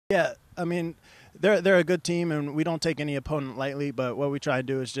Yeah, I mean, they're a good team, and we don't take any opponent lightly. But what we try to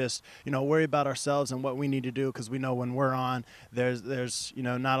do is just worry about ourselves and what we need to do because we know when we're on, there's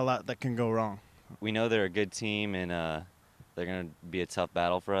not a lot that can go wrong. We know they're a good team, and they're going to be a tough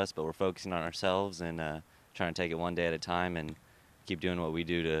battle for us, but we're focusing on ourselves and trying to take it one day at a time and keep doing what we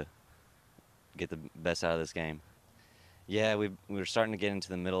do to get the best out of this game. Yeah, we're starting to get into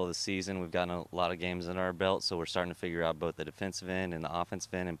the middle of the season. We've gotten a lot of games under our belt, so we're starting to figure out both the defensive end and the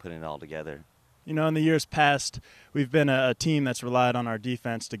offensive end and putting it all together. In the years past, we've been a team that's relied on our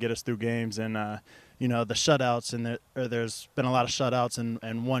defense to get us through games, and the shutouts, and there's been a lot of shutouts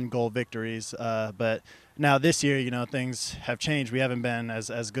and one goal victories. But now this year, things have changed. We haven't been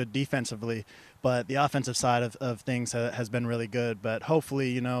as good defensively, but the offensive side of things has been really good. But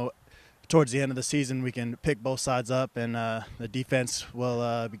hopefully, towards the end of the season, we can pick both sides up, and the defense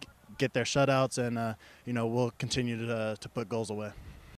will get their shutouts, and we'll continue to put goals away.